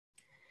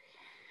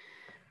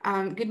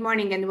Good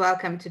morning and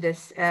welcome to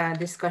this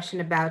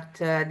discussion about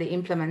the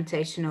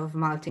implementation of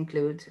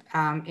multi-include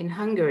in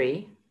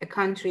Hungary, a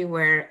country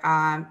where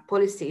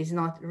policy is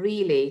not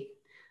really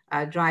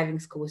driving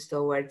schools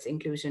towards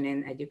inclusion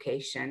in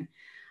education.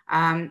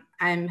 I'm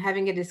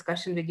having a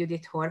discussion with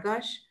Judit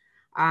Horgas,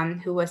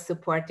 who was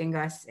supporting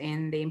us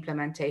in the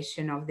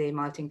implementation of the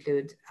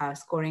multi-include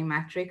scoring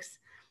matrix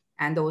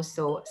and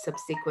also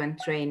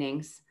subsequent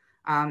trainings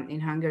in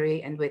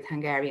Hungary and with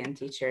Hungarian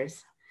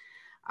teachers.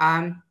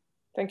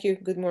 Thank you.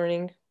 Good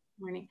morning.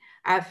 Morning.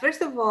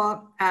 First of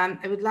all, I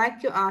would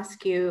like to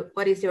ask you,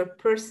 what is your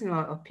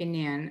personal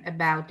opinion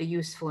about the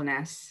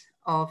usefulness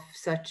of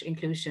such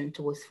inclusion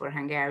tools for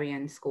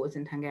Hungarian schools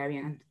and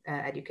Hungarian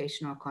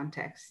educational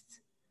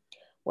contexts?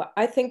 Well,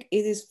 I think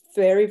it is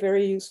very,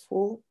 very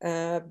useful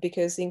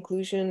because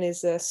inclusion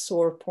is a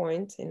sore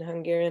point in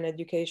Hungarian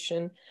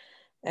education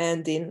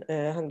and in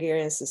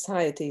Hungarian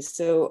society.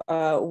 So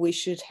we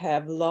should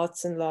have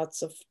lots and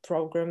lots of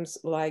programs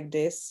like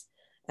this.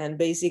 And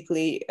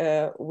basically,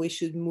 we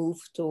should move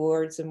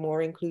towards a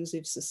more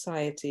inclusive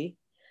society.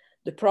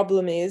 The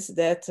problem is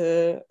that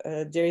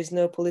there is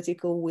no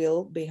political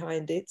will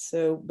behind it.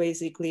 So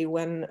basically,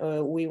 when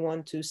we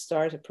want to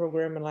start a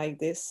program like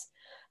this,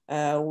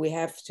 we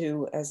have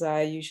to, as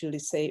I usually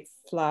say,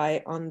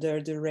 fly under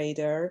the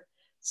radar.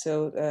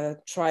 So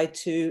try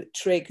to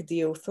trick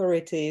the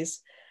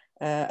authorities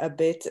a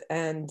bit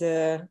and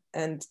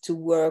to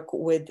work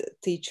with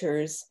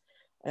teachers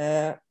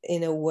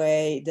in a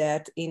way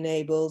that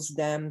enables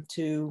them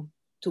to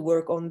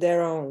work on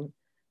their own,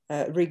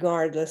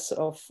 regardless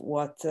of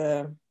what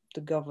the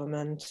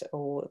government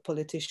or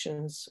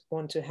politicians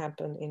want to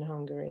happen in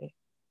Hungary.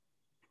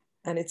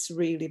 And it's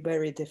really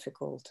very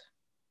difficult.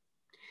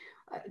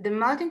 The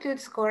multi-include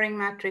scoring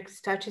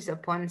matrix touches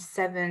upon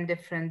 7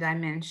 different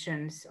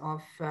dimensions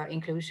of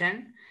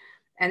inclusion,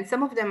 and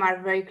some of them are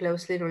very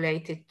closely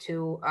related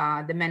to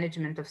the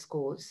management of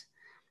schools.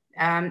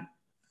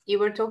 You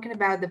were talking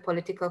about the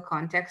political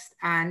context,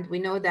 and we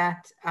know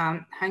that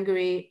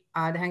Hungary,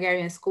 the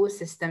Hungarian school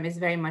system is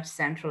very much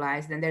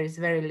centralized and there is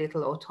very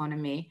little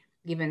autonomy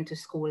given to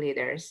school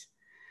leaders.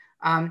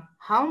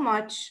 How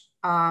much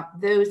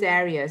those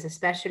areas,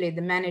 especially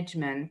the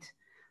management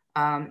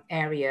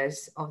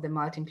areas of the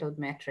multi-include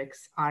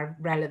metrics, are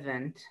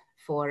relevant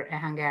for a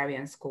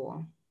Hungarian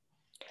school?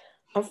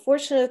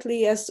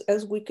 Unfortunately,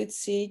 as we could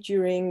see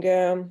during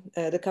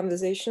the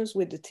conversations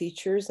with the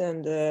teachers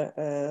and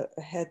the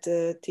head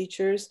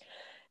teachers,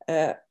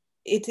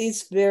 it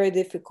is very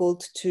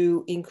difficult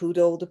to include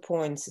all the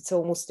points. It's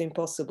almost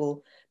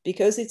impossible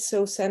because it's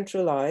so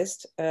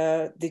centralized.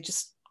 They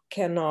just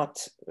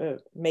cannot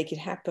make it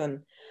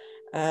happen.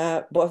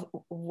 But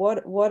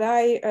what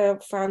I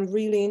found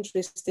really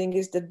interesting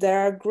is that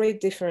there are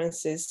great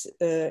differences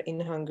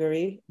in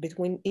Hungary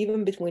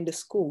even between the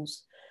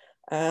schools.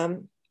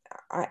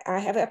 I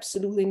have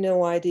absolutely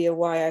no idea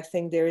why. I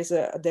think there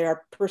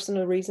are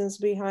personal reasons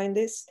behind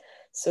this.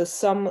 So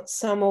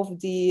some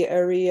of the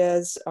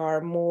areas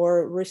are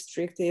more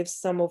restrictive.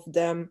 Some of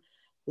them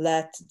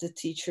let the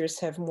teachers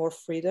have more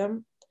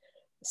freedom.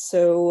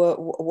 So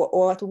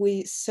what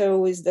we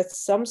saw is that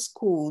some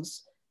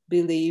schools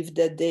believe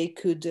that they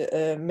could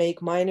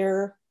make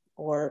minor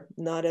or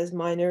not as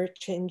minor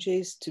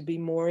changes to be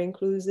more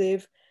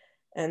inclusive.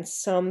 And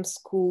some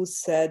schools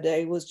said that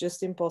it was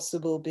just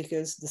impossible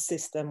because the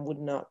system would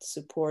not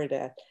support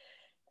that.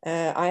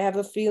 I have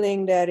a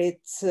feeling that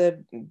it's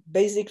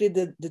basically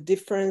the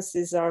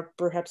differences are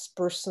perhaps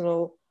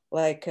personal,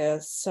 like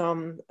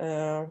some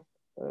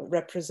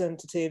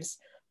representatives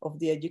of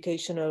the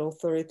educational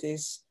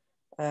authorities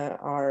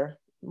are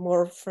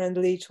more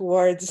friendly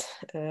towards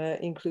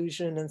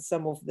inclusion and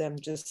some of them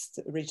just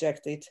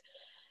reject it.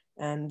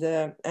 And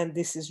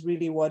this is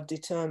really what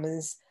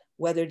determines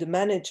whether the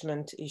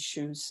management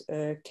issues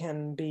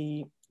can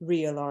be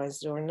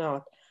realized or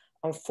not.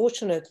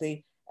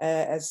 Unfortunately,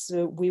 as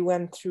we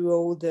went through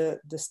all the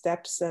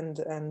steps and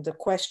the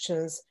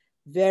questions,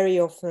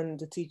 very often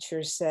the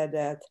teachers said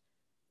that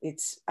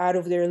it's out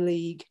of their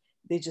league.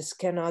 They just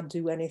cannot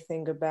do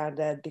anything about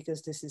that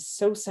because this is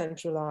so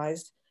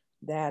centralized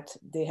that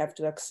they have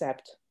to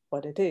accept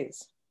what it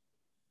is.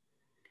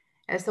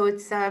 So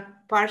it's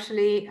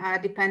partially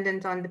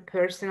dependent on the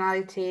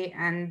personality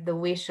and the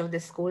wish of the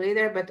school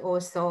leader, but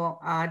also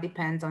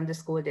depends on the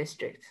school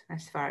district,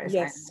 as far as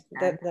I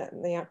understand.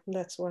 Yeah,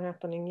 that's what's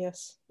happening,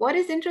 yes. What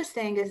is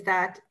interesting is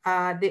that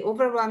the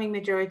overwhelming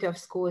majority of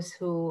schools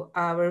who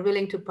were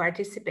willing to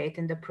participate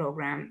in the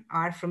program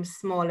are from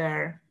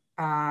smaller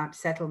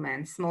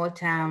settlements, small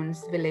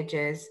towns,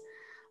 villages.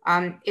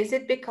 Is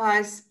it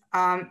because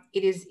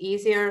it is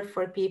easier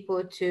for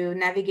people to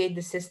navigate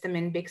the system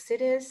in big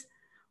cities?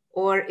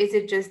 Or is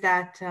it just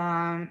that,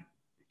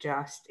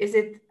 is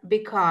it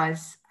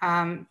because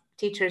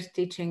teachers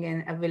teaching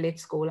in a village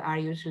school are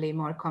usually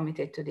more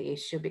committed to the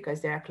issue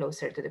because they are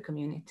closer to the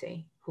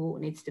community who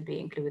needs to be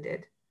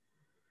included?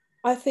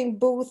 I think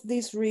both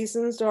these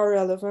reasons are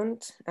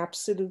relevant,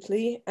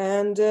 absolutely.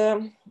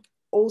 And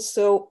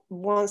also,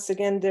 once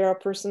again, there are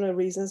personal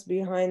reasons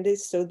behind it.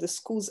 So the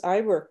schools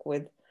I work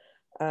with,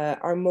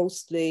 are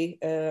mostly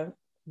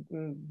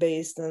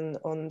based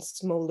on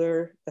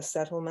smaller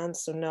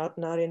settlements, so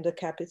not in the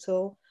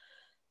capital.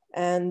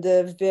 And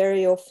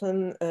very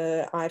often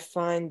I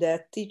find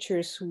that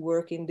teachers who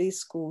work in these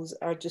schools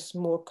are just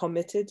more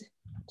committed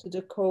to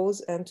the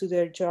cause and to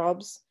their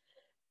jobs.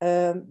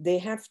 They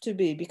have to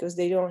be, because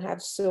they don't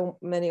have so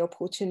many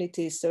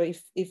opportunities. So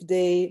if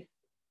they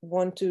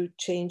want to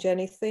change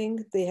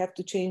anything, they have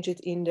to change it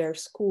in their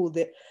school.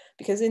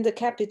 Because in the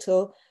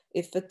capital,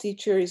 if a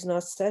teacher is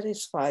not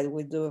satisfied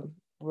with the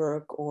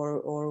work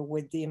or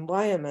with the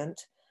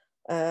environment,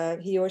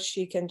 he or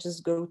she can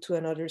just go to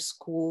another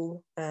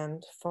school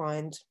and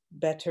find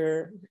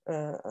better,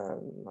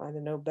 I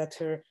don't know,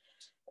 better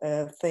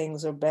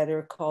things or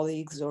better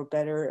colleagues or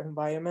better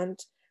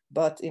environment.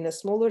 But in a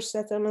smaller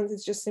settlement,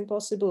 it's just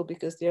impossible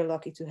because they're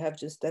lucky to have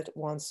just that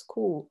one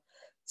school.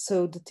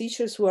 So the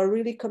teachers who are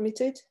really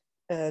committed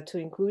to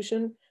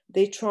inclusion,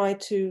 they try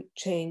to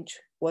change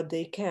what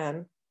they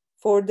can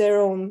for their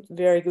own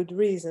very good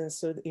reasons.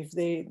 So if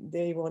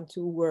they want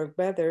to work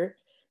better,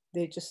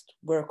 they just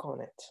work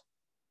on it.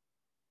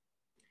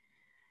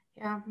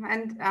 Yeah,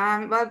 and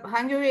well,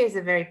 Hungary is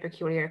a very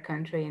peculiar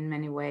country in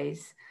many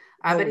ways,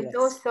 but it's Yes.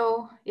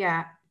 also,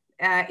 yeah,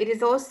 it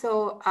is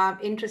also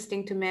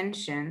interesting to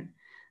mention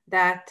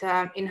that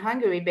in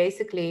Hungary,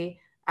 basically,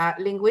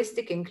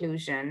 linguistic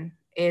inclusion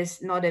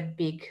is not a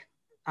big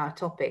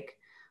topic.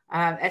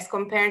 As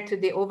compared to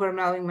the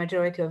overwhelming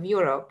majority of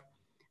Europe,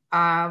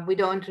 we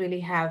don't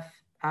really have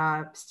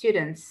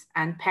students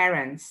and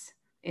parents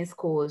in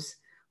schools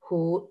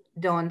who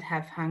don't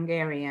have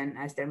Hungarian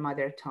as their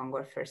mother tongue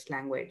or first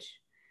language.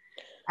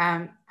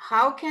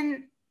 How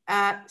can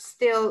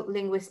still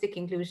linguistic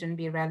inclusion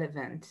be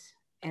relevant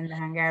in the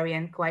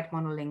Hungarian quite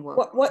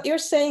monolingual? What you're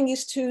saying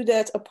is too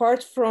that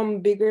apart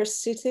from bigger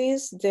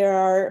cities, there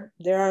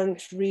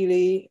aren't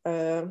really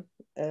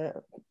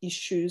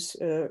issues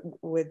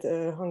with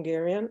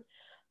Hungarian,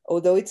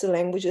 although it's a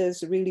language that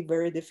is really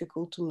very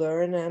difficult to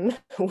learn, and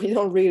we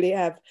don't really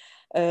have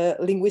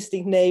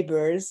linguistic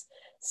neighbors.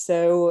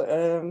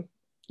 So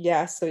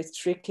yeah, so it's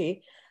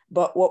tricky.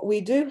 But what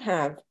we do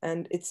have,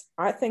 and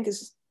I think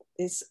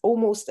is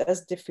almost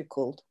as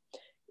difficult,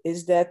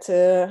 is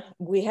that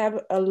we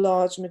have a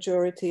large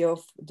majority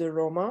of the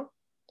Roma,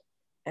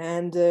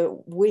 and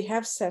we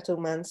have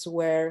settlements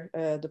where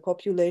the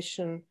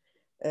population,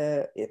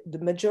 the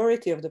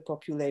majority of the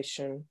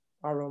population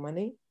are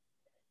Romani,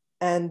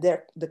 and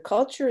the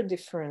cultural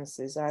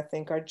differences, I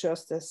think, are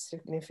just as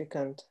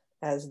significant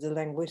as the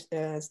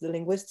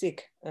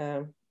linguistic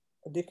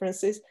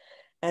differences.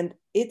 And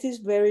it is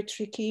very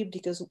tricky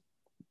because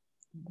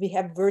we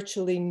have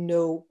virtually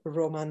no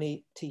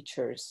Romani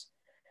teachers.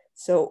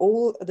 So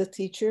all the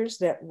teachers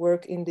that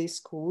work in these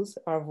schools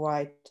are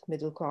white,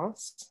 middle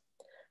class.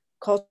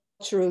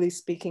 Culturally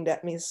speaking,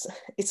 that means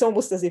it's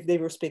almost as if they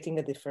were speaking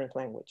a different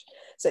language.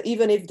 So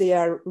even if they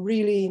are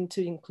really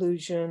into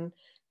inclusion,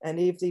 and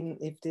if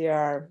they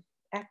are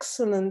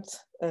excellent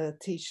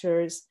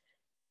teachers,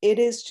 it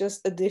is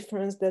just a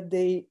difference that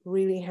they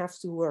really have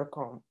to work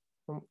on.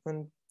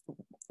 And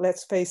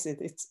let's face it,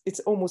 it's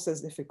almost as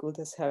difficult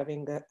as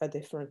having a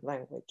different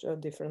language, a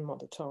different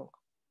mother tongue.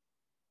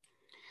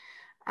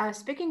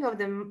 Speaking of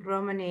the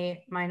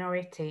Romani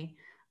minority,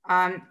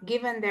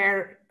 given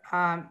their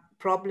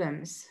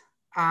problems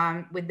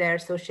with their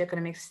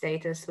socioeconomic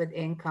status, with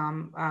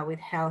income, with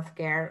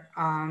healthcare,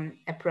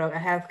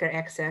 healthcare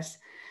access,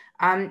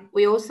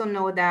 we also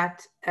know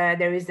that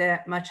there is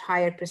a much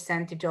higher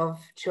percentage of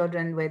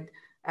children with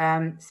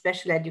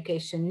special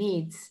education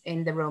needs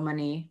in the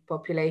Romani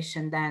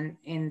population than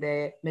in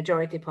the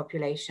majority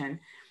population.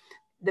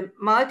 The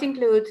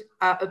multi-include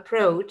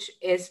approach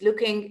is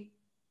looking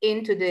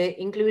into the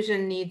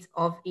inclusion needs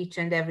of each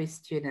and every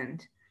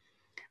student.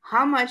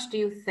 How much do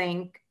you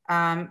think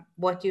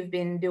what you've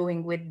been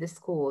doing with the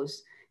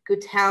schools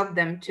could help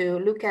them to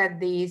look at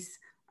these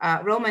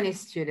Romani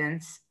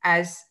students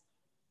as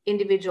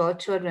individual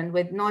children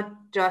with not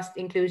just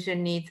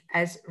inclusion needs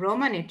as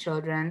Romani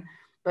children,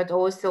 but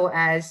also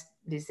as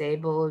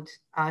disabled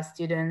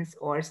students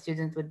or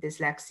students with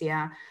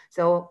dyslexia?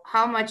 So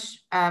how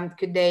much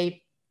could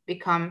they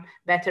become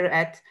better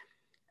at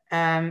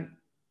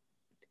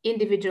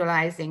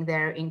individualizing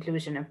their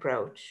inclusion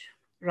approach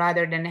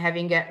rather than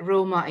having a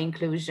Roma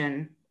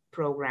inclusion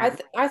program?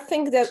 I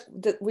think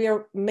that we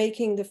are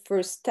making the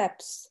first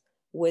steps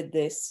with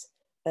this.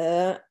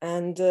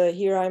 And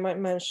here I might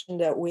mention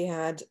that we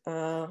had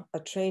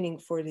a training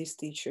for these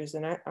teachers,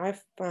 and I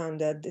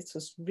found that this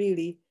was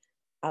really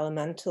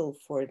elemental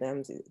for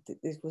them.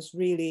 It was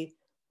really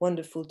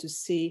wonderful to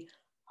see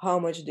how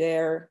much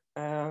their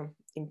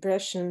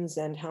impressions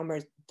and how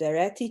much their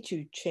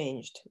attitude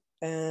changed.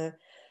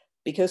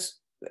 Because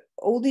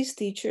all these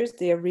teachers,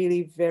 they are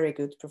really very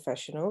good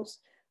professionals,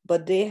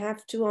 but they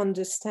have to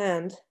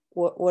understand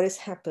what is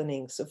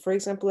happening. So for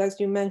example, as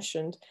you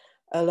mentioned,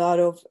 a lot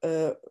of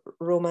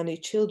Romani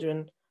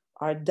children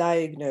are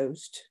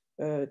diagnosed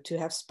to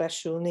have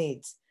special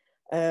needs.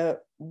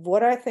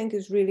 What I think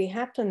is really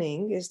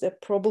happening is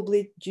that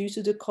probably due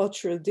to the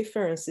cultural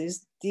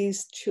differences,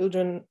 these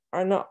children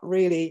are not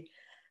really,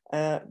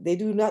 they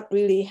do not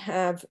really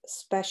have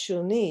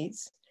special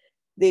needs.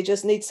 They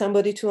just need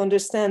somebody to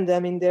understand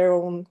them in their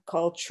own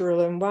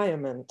cultural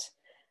environment.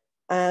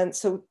 And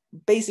so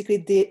basically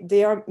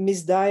they are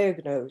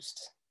misdiagnosed.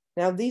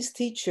 Now these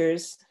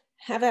teachers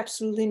have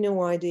absolutely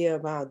no idea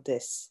about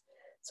this.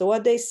 So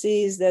what they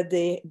see is that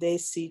they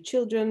see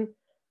children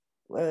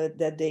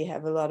that they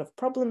have a lot of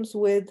problems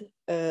with.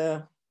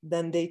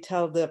 Then they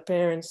tell the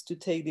parents to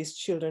take these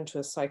children to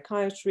a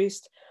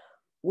psychiatrist,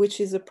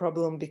 which is a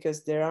problem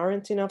because there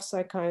aren't enough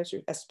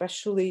psychiatrists,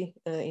 especially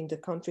in the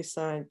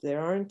countryside. There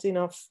aren't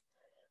enough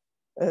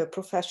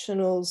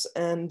professionals,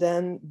 and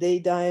then they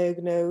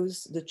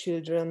diagnose the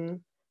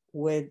children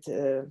with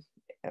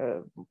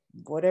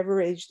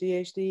whatever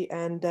ADHD,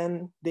 and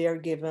then they are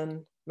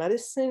given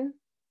medicine,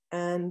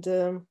 and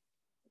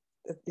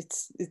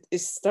it's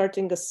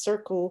starting a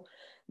circle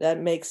that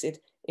makes it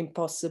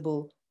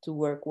impossible to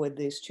work with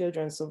these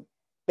children. So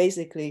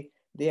basically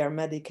they are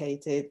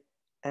medicated,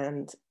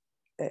 and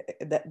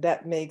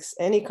that makes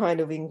any kind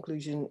of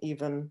inclusion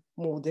even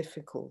more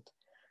difficult.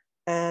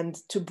 And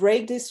to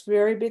break this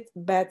very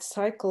bad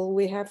cycle,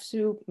 we have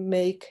to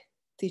make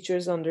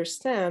teachers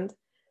understand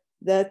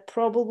that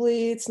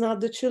probably it's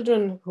not the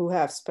children who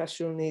have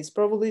special needs,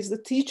 probably it's the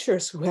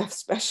teachers who have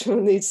special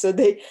needs. So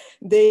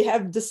they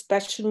have the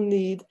special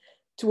need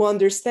to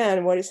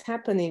understand what is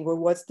happening, or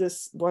what's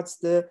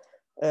the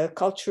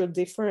cultural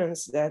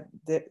difference that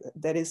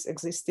is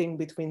existing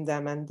between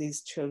them and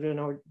these children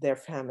or their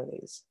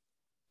families.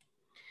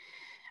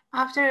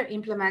 After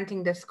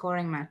implementing the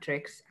scoring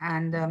metrics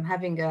and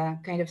having a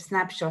kind of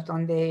snapshot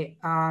on the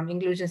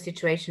inclusion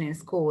situation in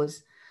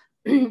schools,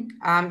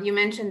 you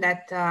mentioned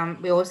that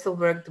we also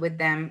worked with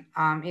them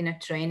in a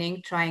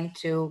training, trying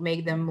to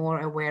make them more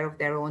aware of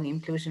their own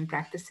inclusion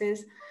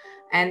practices.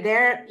 And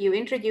there you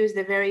introduced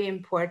a very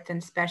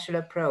important special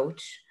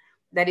approach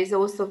that is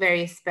also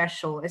very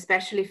special,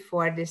 especially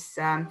for this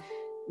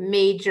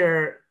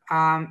major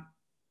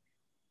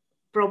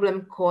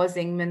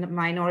problem-causing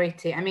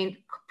minority,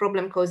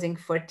 problem-causing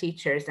for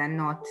teachers and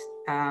not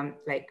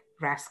like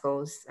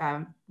rascals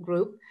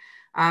group.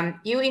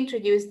 You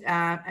introduced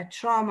a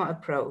trauma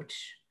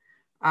approach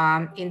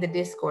in the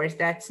discourse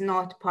that's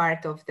not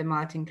part of the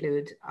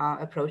multi-include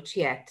approach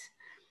yet.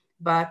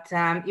 But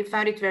you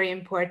found it very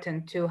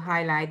important to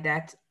highlight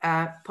that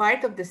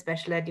part of the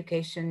special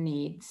education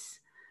needs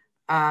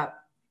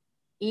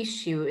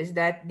issue is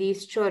that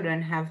these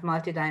children have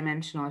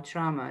multidimensional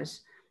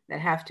traumas that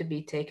have to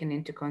be taken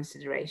into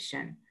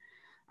consideration.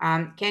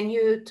 Can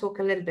you talk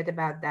a little bit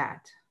about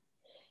that?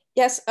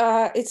 Yes,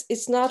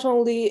 it's not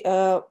only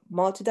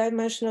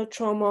multidimensional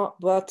trauma,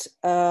 but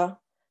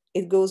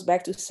it goes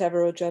back to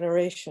several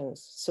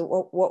generations.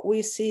 So what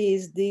we see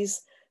is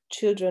these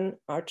children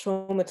are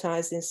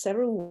traumatized in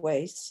several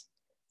ways.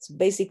 So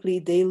basically,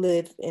 they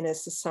live in a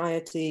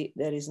society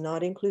that is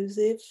not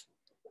inclusive,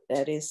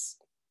 that is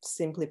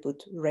simply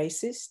put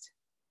racist,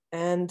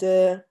 and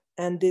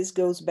this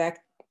goes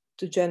back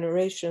to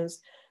generations.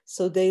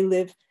 So they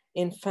live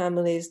in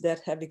families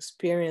that have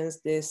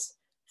experienced this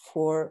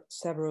for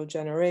several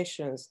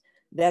generations.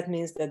 That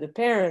means that the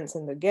parents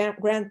and the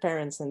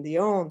grandparents and the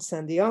aunts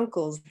and the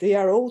uncles, they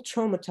are all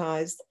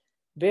traumatized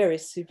very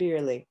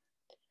severely.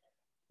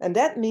 And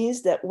that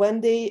means that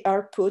when they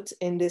are put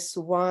in this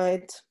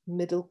white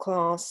middle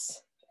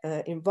class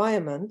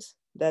environment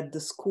that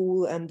the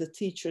school and the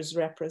teachers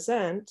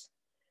represent,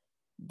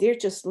 they're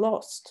just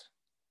lost.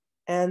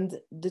 And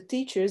the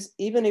teachers,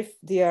 even if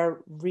they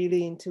are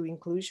really into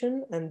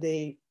inclusion and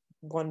they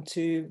want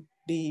to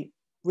be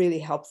really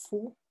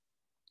helpful,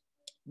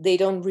 they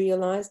don't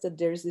realize that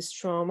there's this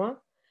trauma.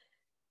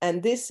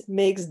 And this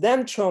makes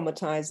them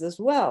traumatized as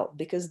well,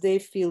 because they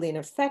feel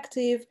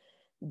ineffective.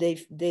 They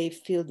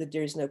feel that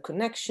there is no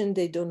connection.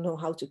 They don't know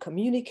how to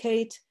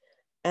communicate.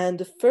 And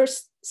the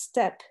first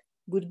step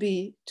would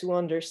be to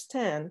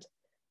understand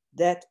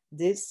that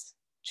these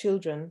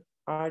children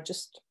are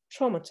just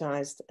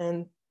traumatized,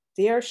 and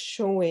they are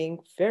showing,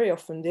 very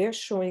often, they're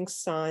showing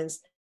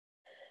signs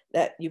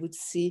that you would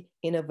see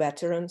in a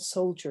veteran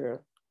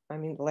soldier. I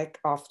mean, like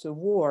after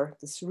war.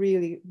 It's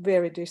really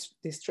very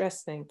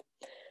distressing.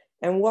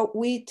 And what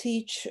we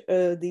teach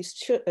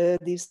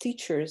these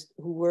teachers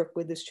who work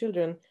with these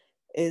children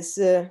is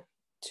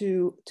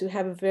to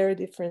have a very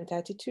different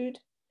attitude,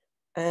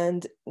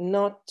 and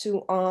not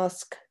to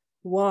ask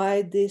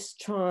why this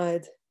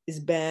child is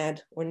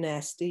bad or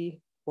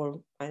nasty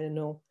or, I don't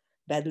know,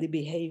 badly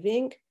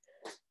behaving,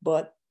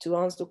 but to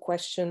ask the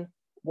question,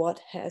 what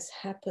has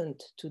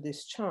happened to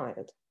this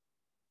child?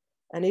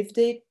 And if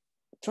they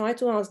try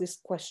to ask this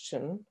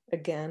question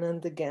again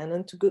and again,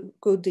 and to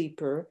go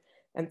deeper,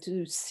 and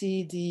to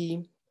see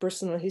the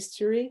personal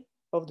history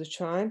of the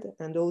child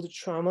and all the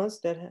traumas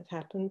that have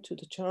happened to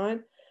the child,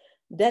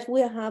 that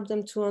will help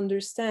them to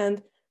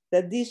understand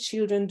that these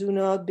children do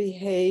not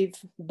behave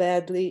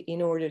badly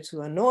in order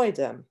to annoy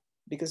them.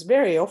 Because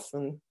very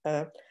often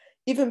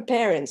even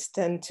parents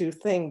tend to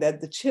think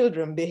that the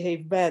children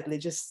behave badly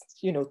just,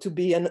 to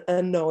be an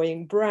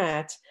annoying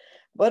brat.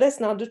 But that's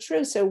not the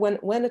truth. So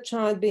when a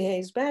child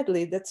behaves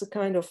badly, that's a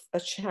kind of a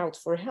shout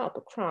for help,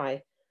 a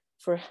cry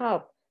for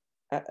help.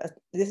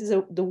 This is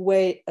the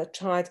way a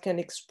child can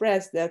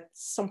express that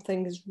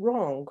something is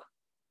wrong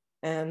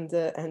and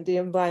the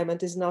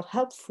environment is not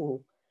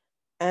helpful.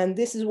 And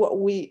this is what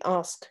we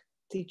ask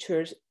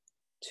teachers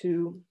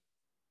to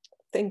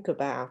think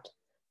about.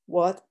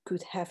 What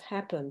could have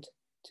happened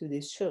to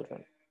these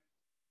children?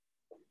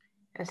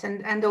 Yes,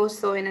 and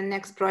also in the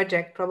next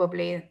project,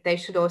 probably they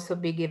should also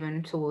be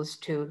given tools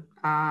to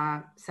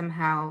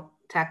somehow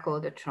tackle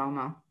the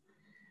trauma,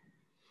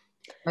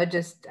 or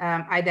just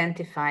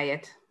identify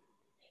it.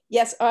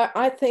 Yes,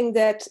 I think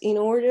that in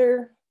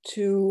order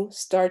to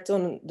start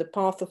on the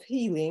path of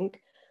healing,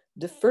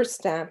 the first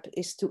step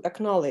is to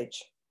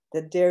acknowledge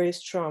that there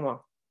is trauma.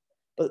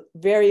 But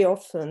very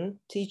often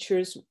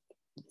teachers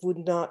would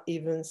not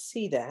even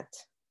see that.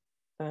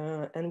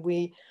 And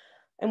we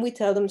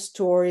tell them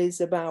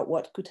stories about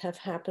what could have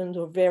happened,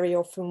 or very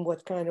often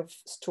what kind of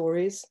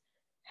stories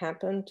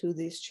happen to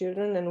these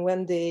children. And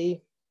when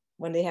they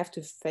have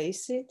to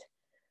face it,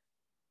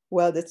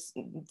 well,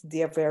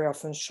 they are very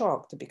often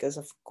shocked, because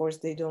of course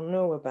they don't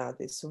know about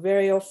this. So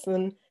very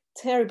often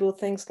terrible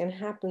things can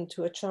happen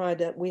to a child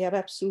that we have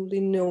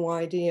absolutely no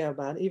idea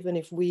about. Even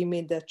if we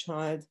meet that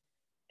child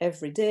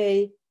every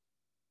day,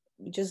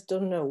 we just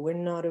don't know. We're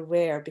not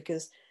aware,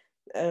 because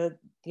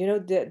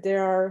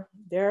there are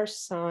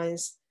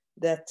signs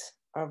that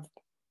are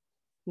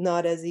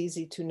not as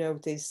easy to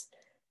notice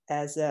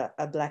as a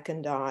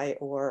blackened eye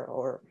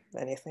or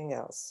anything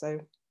else.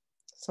 So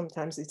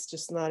sometimes it's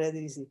just not as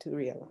easy to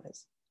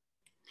realize.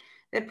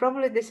 That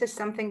probably this is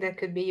something that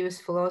could be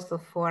useful also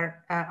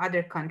for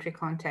other country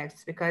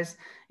contexts, because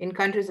in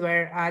countries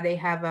where they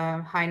have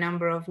a high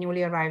number of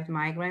newly arrived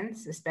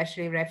migrants,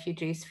 especially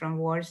refugees from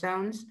war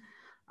zones,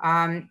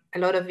 a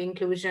lot of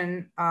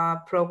inclusion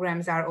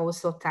programs are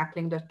also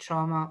tackling the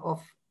trauma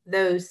of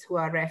those who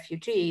are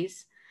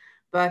refugees.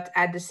 But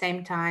at the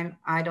same time,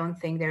 I don't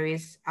think there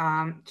is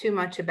too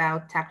much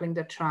about tackling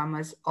the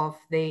traumas of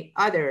the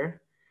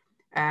other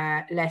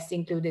less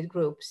included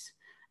groups.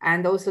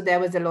 And also there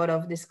was a lot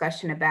of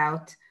discussion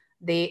about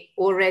the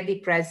already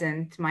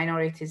present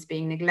minorities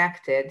being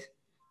neglected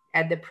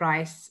at the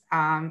price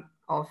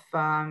of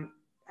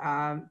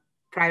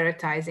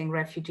prioritizing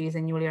refugees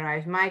and newly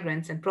arrived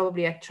migrants, and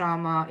probably a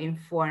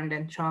trauma-informed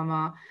and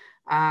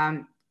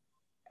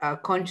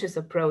trauma-conscious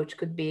approach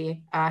could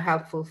be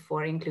helpful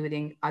for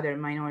including other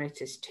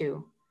minorities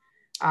too.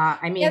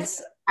 I mean,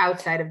 yes,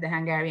 outside of the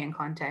Hungarian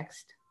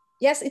context.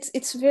 Yes,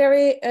 it's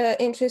very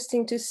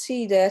interesting to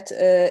see that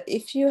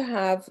if you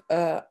have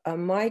a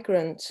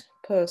migrant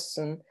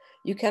person,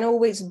 you can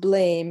always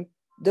blame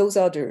those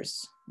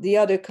others, the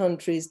other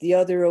countries, the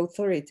other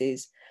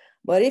authorities.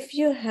 But if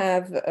you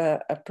have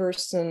a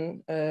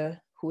person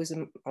who is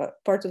a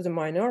part of the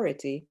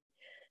minority,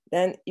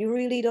 then you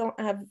really don't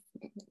have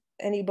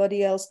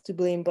anybody else to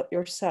blame but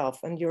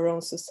yourself and your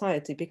own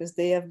society, because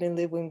they have been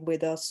living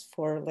with us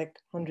for like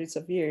hundreds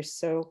of years.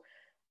 So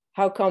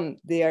how come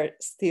they are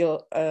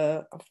still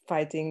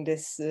fighting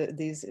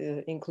these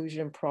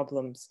inclusion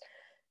problems?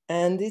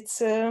 And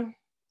it's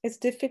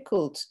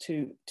difficult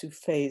to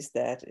face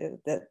that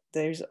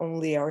there's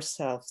only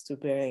ourselves to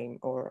blame,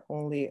 or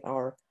only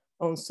our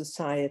own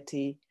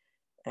society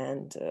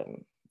and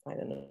I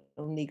don't know,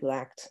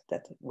 neglect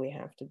that we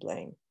have to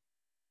blame.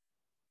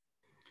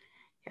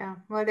 Yeah,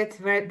 well, that's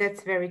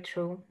very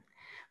true.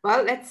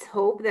 Well, let's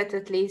hope that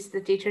at least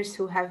the teachers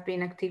who have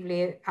been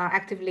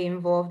actively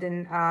involved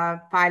in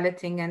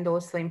piloting and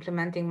also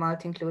implementing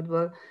multi-include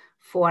will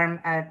form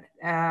a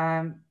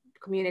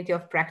community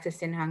of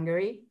practice in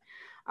Hungary.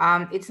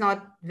 It's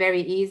not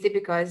very easy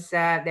because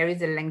there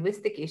is a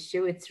linguistic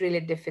issue. It's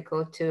really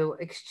difficult to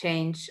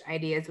exchange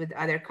ideas with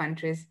other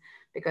countries,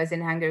 because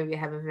in Hungary we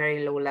have a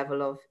very low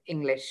level of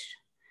English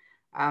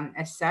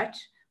as such.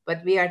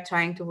 But we are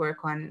trying to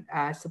work on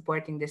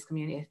supporting this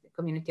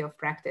community of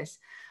practice.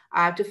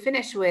 To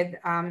finish with,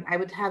 I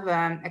would have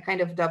a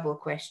kind of double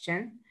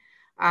question.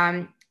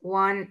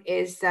 One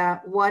is,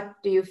 what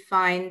do you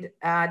find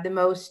the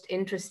most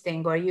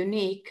interesting or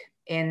unique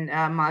in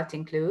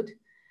multi-include?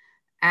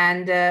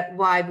 And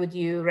why would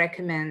you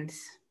recommend,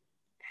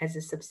 as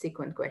a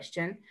subsequent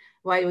question,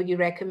 why would you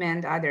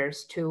recommend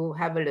others to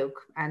have a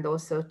look and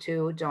also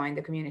to join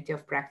the community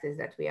of practice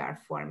that we are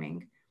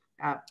forming,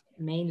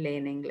 mainly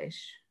in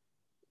English?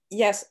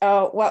 Yes,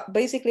 well,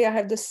 basically I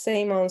have the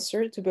same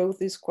answer to both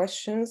these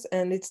questions,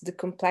 and it's the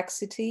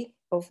complexity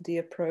of the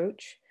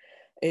approach.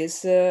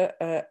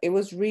 It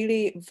was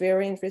really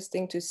very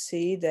interesting to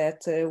see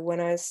that when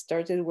I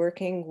started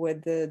working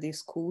with these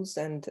schools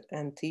and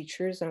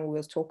teachers, and we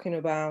were talking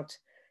about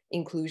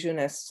inclusion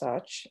as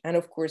such, and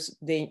of course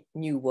they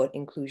knew what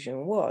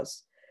inclusion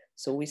was.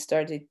 So we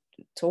started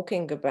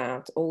talking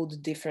about all the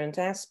different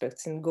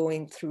aspects and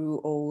going through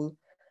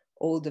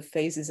all the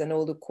phases and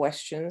all the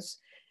questions.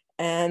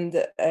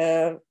 And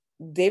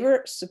they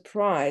were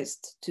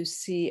surprised to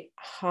see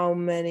how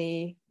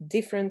many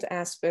different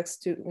aspects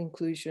to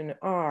inclusion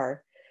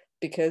are,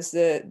 because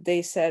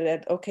they said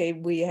that, okay,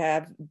 we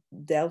have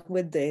dealt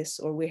with this,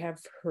 or we have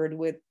heard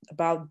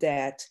about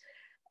that,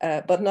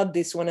 but not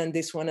this one and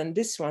this one and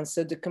this one.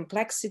 So the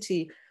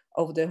complexity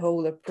of the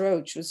whole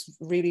approach was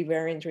really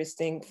very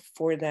interesting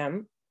for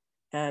them.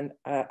 And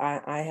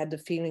I had the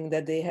feeling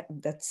that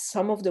that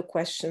some of the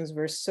questions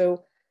were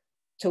so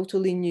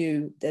totally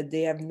new that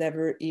they have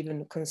never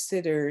even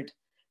considered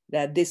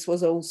that this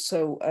was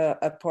also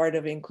a part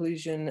of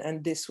inclusion,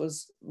 and this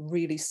was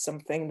really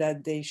something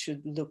that they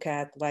should look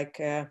at. Like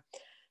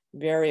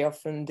very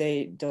often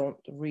they don't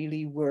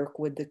really work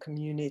with the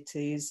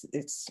communities.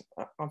 It's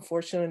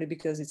unfortunately,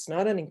 because it's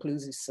not an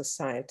inclusive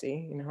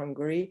society in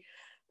Hungary,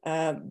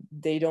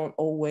 they don't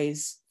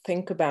always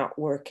think about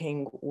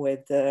working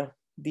with the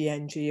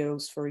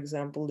NGOs, for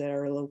example, that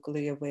are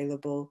locally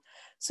available.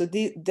 So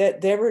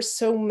there were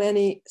so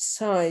many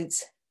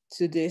sides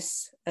to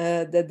this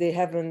that they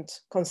haven't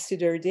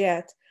considered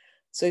yet.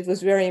 So it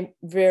was very,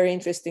 very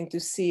interesting to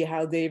see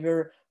how they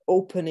were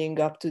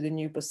opening up to the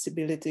new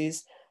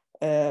possibilities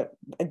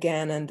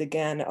again and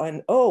again.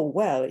 And oh,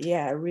 well,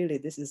 yeah, really,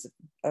 this is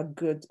a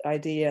good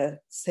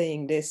idea,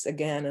 saying this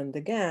again and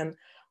again,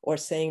 or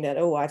saying that,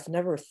 oh, I've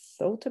never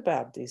thought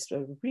about this.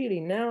 But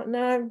really, now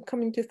I'm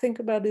coming to think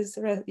about this.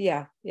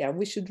 Yeah,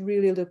 we should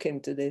really look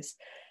into this.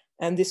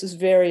 And this is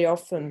very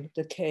often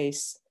the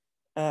case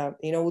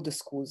in all the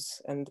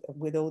schools and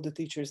with all the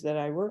teachers that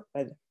I work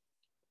with.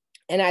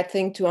 And I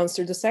think, to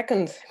answer the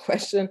second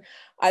question,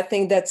 I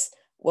think that's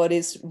what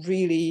is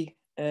really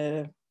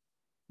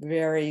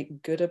very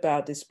good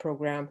about this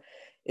program,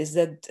 is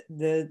that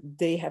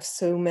they have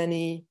so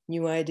many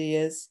new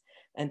ideas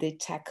and they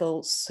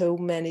tackle so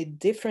many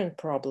different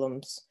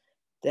problems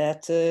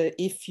that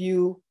if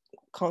you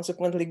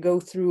consequently go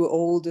through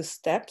all the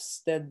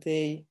steps that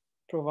they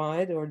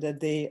provide or that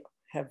they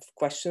have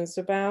questions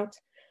about,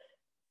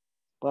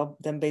 well,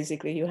 then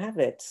basically you have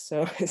it.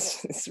 So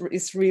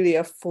it's really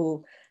a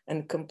full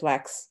and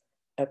complex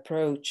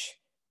approach.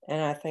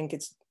 And I think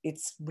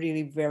it's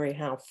really very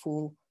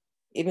helpful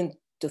even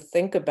to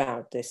think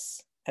about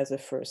this as a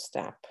first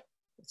step.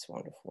 It's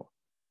wonderful.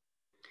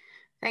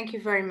 Thank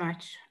you very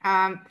much.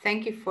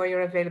 Thank you for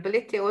your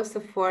availability, also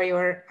for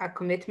your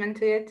commitment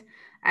to it.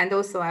 And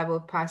also I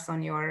will pass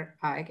on your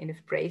kind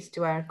of praise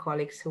to our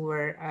colleagues who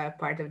were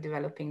part of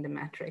developing the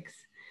matrix.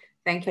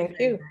 Thank you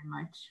very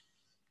much.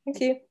 Thank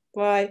you.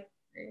 Bye.